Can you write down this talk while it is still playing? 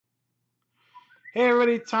Hey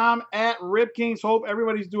everybody, Tom at Rip Kings. Hope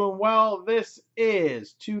everybody's doing well. This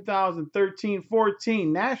is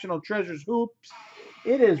 2013-14 National Treasures Hoops.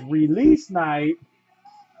 It is release night.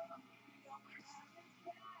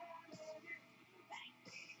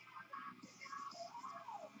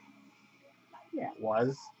 Yeah, it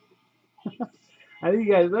was. I think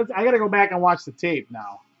you guys. I got to go back and watch the tape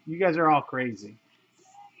now. You guys are all crazy.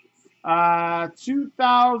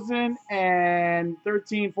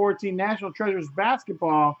 2013-14 National Treasures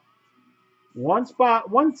basketball.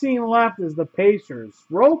 One team left is the Pacers.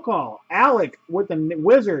 Roll call. Alec with the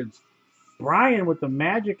Wizards. Brian with the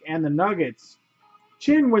Magic and the Nuggets.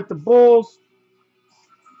 Chin with the Bulls.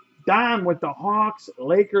 Don with the Hawks,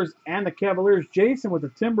 Lakers, and the Cavaliers. Jason with the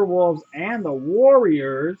Timberwolves and the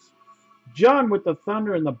Warriors. John with the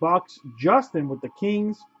Thunder and the Bucks. Justin with the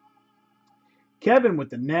Kings. Kevin with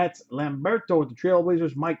the Nets. Lamberto with the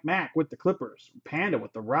Trailblazers. Mike Mack with the Clippers. Panda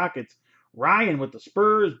with the Rockets. Ryan with the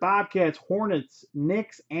Spurs, Bobcats, Hornets,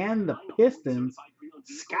 Knicks, and the Pistons.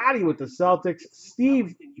 Scotty with the Celtics.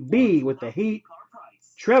 Steve B with the Heat.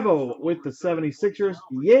 Trevo with the 76ers.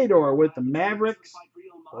 Yador with the Mavericks.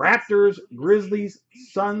 Raptors, Grizzlies,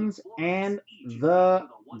 Suns, and the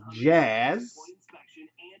Jazz.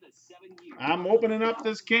 I'm opening up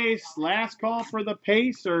this case. Last call for the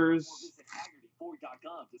Pacers.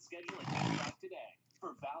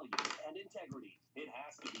 For value and integrity, it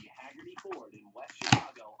has to be Haggerty Ford in West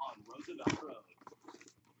Chicago on Roosevelt Road.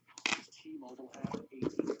 T-Mobile have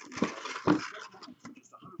AT&T. Just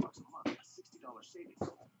 $100 a month, a $60 savings.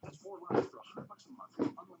 That's 4 lines for $100 a month.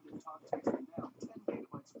 Unlimited talk, text, and now 10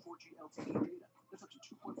 gigabytes of 4G LTE data. That's up to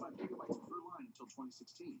 2.5 gigabytes per line until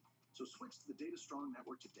 2016. So switch to the data strong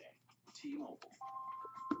network today. T-Mobile.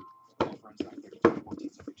 Offer ends October 2014,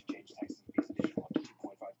 subject to change, taxes and fees additional up to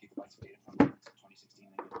 2.5 gigabytes of data from lines in 2016,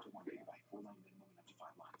 then up to 1 gigabyte. 4 line minimum and up to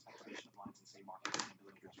 5 lines. Activation of lines in same market and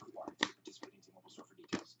billing address required. See participating T-Mobile store for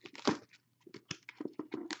details.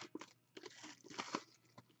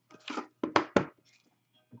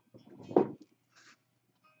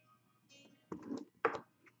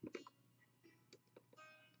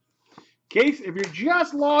 Case, if you're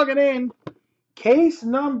just logging in, case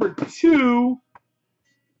number 2,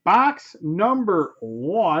 box number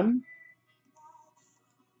 1.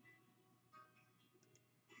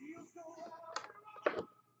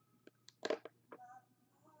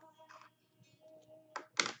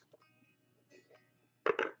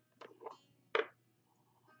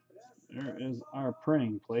 There is our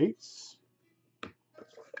printing plates.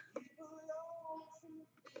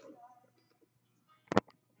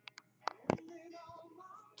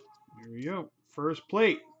 Here we go. First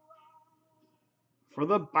plate. For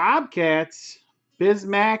the Bobcats,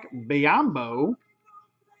 Bismack Biyombo.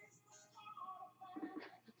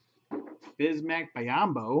 Bismack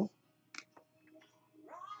Biyombo.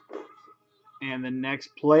 And the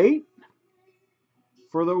next plate.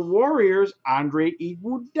 For the Warriors, Andre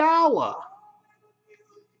Iguodala.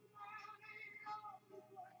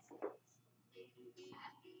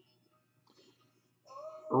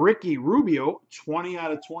 Ricky Rubio, 20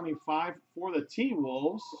 out of 25 for the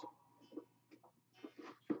T-Wolves.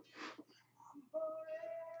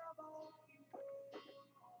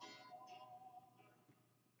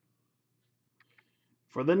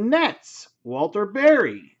 For the Nets, Walter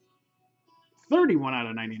Berry, 31 out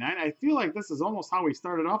of 99. I feel like this is almost how we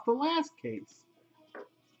started off the last case.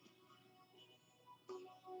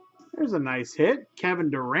 There's a nice hit. Kevin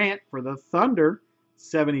Durant for the Thunder,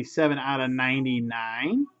 77 out of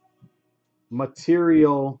 99.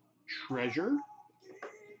 Material Treasure.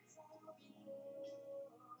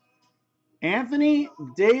 Anthony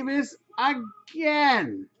Davis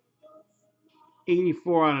again,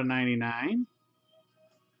 84 out of 99.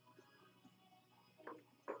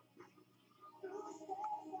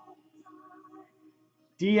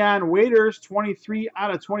 Dion Waiters, 23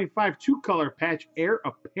 out of 25. Two-color patch, Heir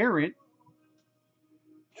Apparent,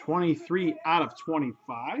 23 out of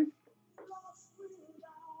 25.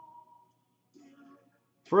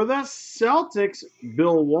 For the Celtics,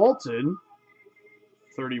 Bill Walton,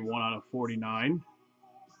 31 out of 49.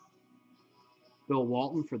 Bill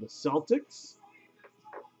Walton for the Celtics.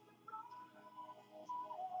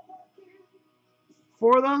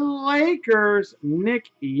 For the Lakers, Nick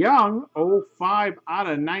Young, 05 out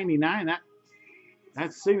of 99.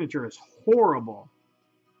 That signature is horrible.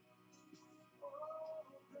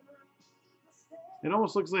 It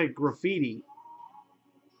almost looks like graffiti.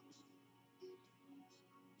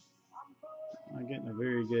 I'm getting a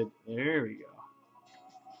very good, there we go.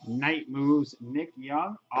 Night moves, Nick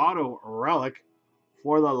Young, auto relic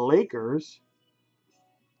for the Lakers.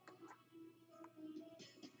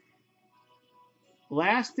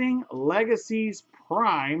 Lasting Legacies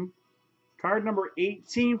Prime. Card number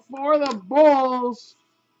 18 for the Bulls.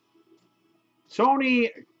 Tony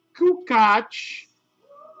Kukoc.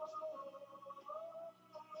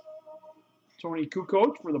 Tony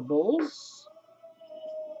Kukoc for the Bulls.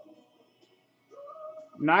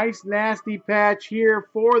 Nice nasty patch here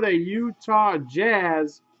for the Utah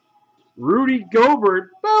Jazz. Rudy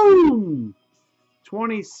Gobert. Boom!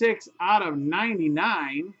 26 out of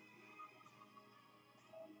 99.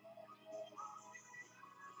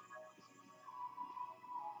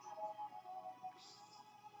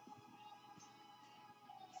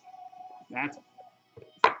 That's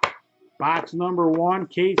box number 1,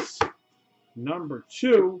 case number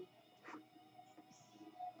 2.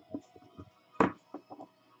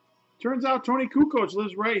 Turns out Tony Kukoc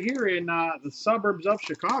lives right here in the suburbs of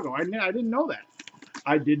Chicago. I didn't know that.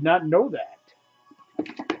 I did not know that.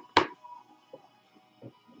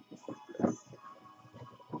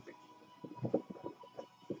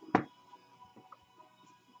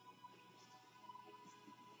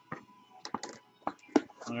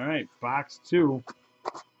 All right, box 2.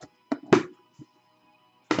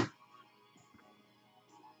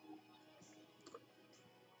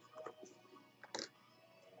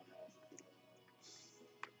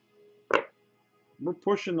 We're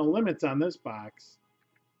pushing the limits on this box.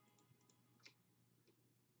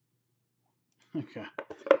 Okay.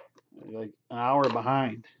 Like an hour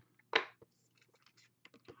behind.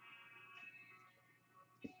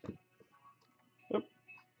 Oop.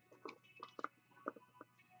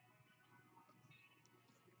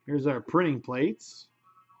 Here's our printing plates.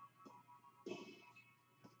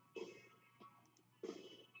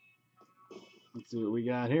 Let's see what we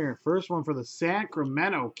got here. First one for the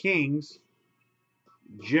Sacramento Kings,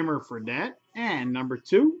 Jimmer Fredette. And number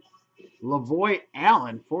 2, Lavoy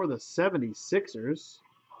Allen for the 76ers.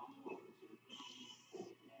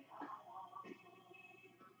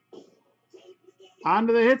 On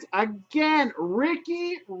to the hits again.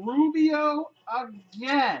 Ricky Rubio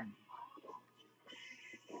again.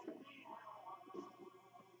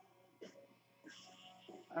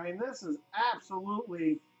 I mean, this is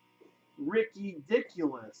absolutely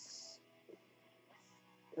ridiculous.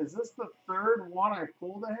 Is this the third one I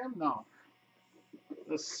pulled of him? No.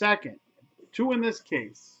 The second. 2 in this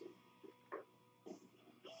case.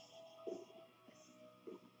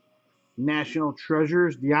 National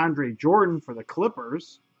Treasures, DeAndre Jordan for the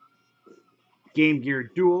Clippers. Game Gear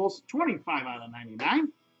Duels, 25 out of 99.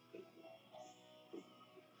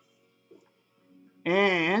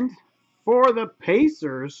 And for the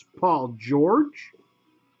Pacers, Paul George,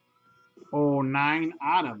 09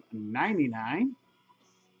 out of 99.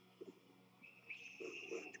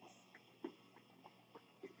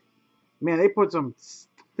 Man, they put some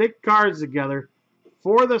thick cards together.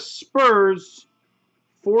 For the Spurs,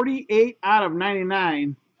 48 out of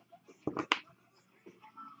 99.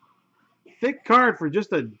 Thick card for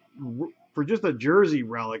just a jersey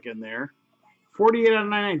relic in there. 48 out of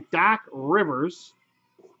 99. Doc Rivers.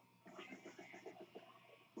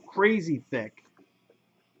 Crazy thick.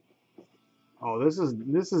 Oh, this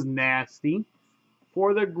is nasty.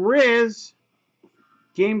 For the Grizz,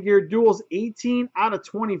 Game Gear Duels, 18 out of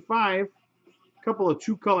 25. A couple of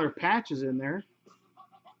 2-color patches in there.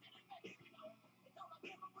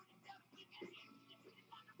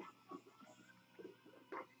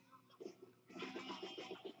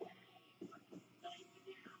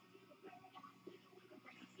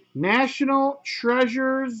 National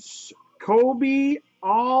Treasures Kobe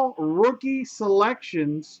All Rookie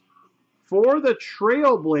Selections for the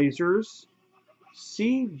Trailblazers.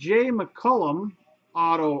 C.J. McCollum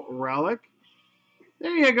auto relic.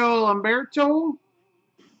 There you go, Lamberto.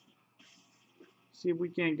 See if we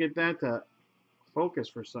can't get that to focus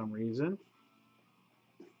for some reason.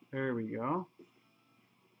 There we go.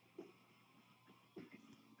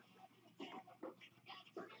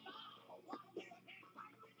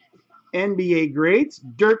 NBA greats,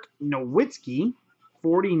 Dirk Nowitzki,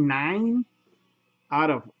 49 out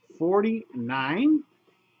of 49.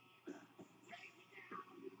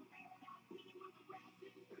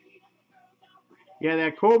 Yeah,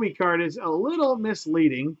 that Kobe card is a little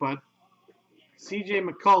misleading, but C.J.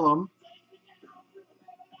 McCollum,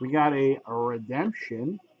 we got a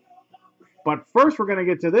redemption. But first, we're going to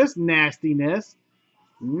get to this nastiness.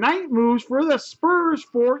 Night Moves for the Spurs,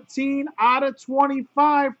 14 out of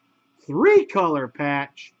 25. 3-color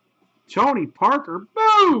patch. Tony Parker,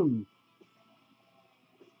 boom!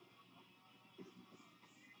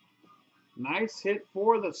 Nice hit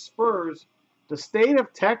for the Spurs. The state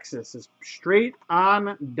of Texas is straight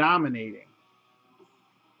on dominating.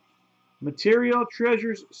 Material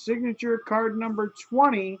Treasures signature card number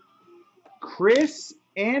 20, Chris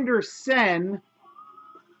Andersen.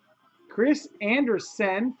 Chris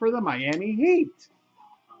Andersen for the Miami Heat.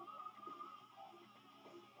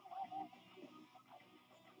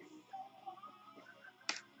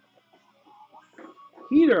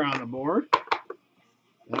 Heater on the board.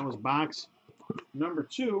 That was box number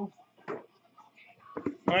 2.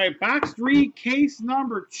 All right, box 3, case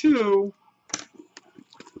number 2.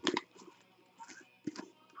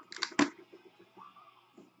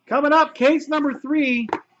 Coming up, case number 3,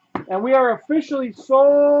 and we are officially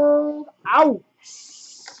sold out.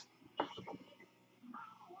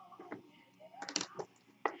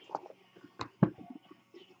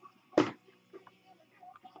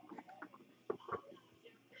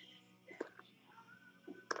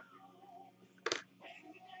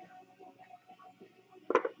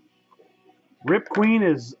 Rip Queen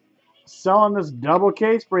is selling this double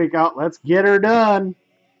case breakout. Let's get her done.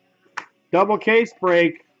 Double case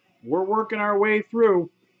break. We're working our way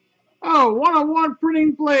through. Oh, 101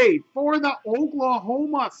 printing plate for the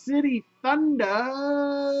Oklahoma City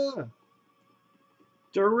Thunder.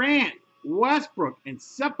 Durant, Westbrook, and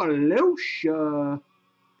Sefolosha.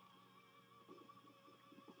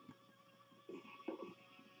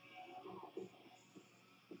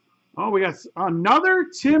 Oh, we got another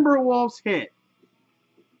Timberwolves hit.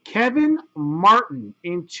 Kevin Martin.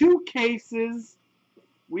 In 2 cases,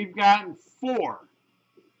 we've gotten 4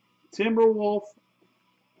 Timberwolf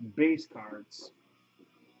base cards.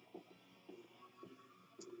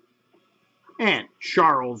 And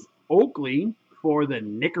Charles Oakley for the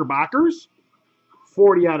Knickerbockers.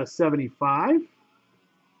 40 out of 75.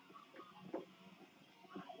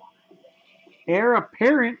 Heir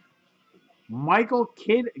apparent Michael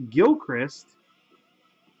Kidd-Gilchrist.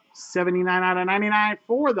 79 out of 99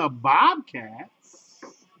 for the Bobcats.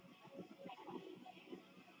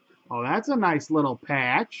 Oh, that's a nice little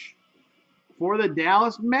patch. For the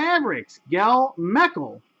Dallas Mavericks, Gel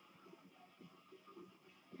Meckel.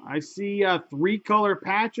 I see a 3-color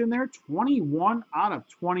patch in there. 21 out of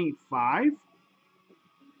 25.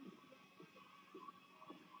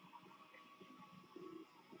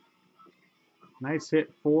 Nice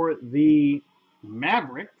hit for the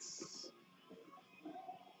Mavericks.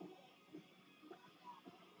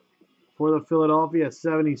 For the Philadelphia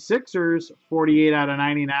 76ers, 48 out of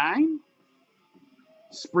 99.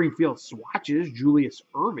 Springfield swatches, Julius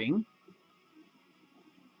Erving.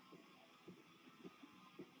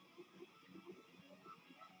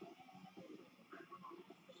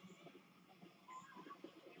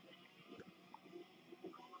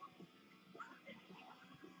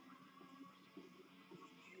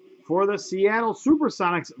 For the Seattle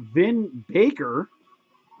Supersonics, Vin Baker.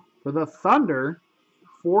 For the Thunder,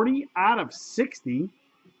 40 out of 60.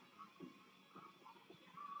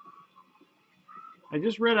 I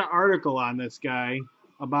just read an article on this guy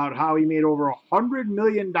about how he made over $100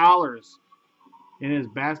 million in his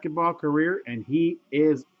basketball career, and he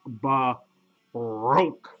is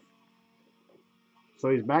broke. So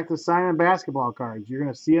he's back to signing basketball cards. You're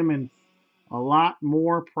going to see him in a lot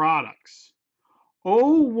more products.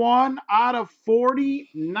 01 out of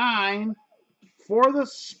 49 for the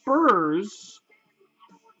Spurs,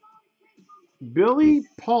 Billy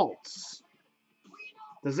Pultz.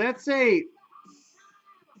 Does that say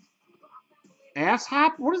ass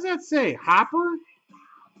hop? What does that say? Hopper?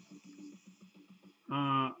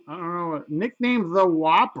 I don't know. Nicknamed the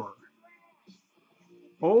Whopper.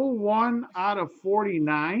 01 out of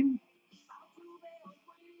 49.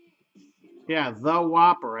 Yeah, the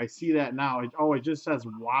Whopper. I see that now. It just says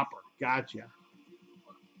Whopper. Gotcha.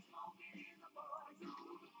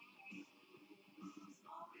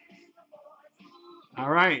 All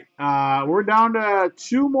right. We're down to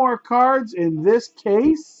 2 more cards in this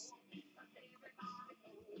case.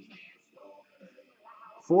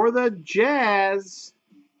 For the Jazz,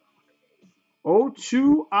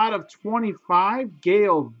 02 out of 25,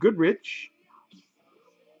 Gail Goodrich.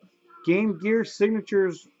 Game Gear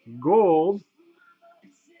Signatures Gold,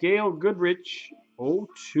 Gail Goodrich,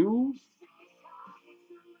 02.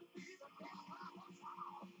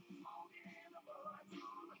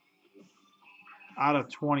 Out of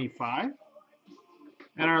 25.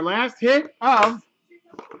 And our last hit of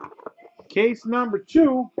case number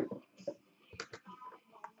 2.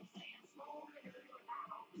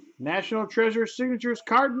 National Treasure Signatures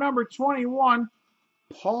card number 21.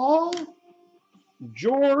 Paul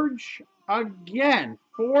George again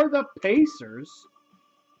for the Pacers.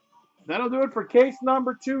 That'll do it for case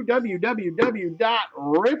number 2.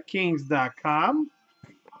 www.ripkings.com.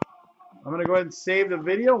 I'm going to go ahead and save the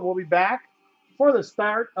video. We'll be back for the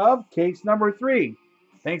start of case number 3.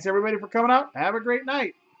 Thanks everybody for coming out. Have a great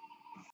night.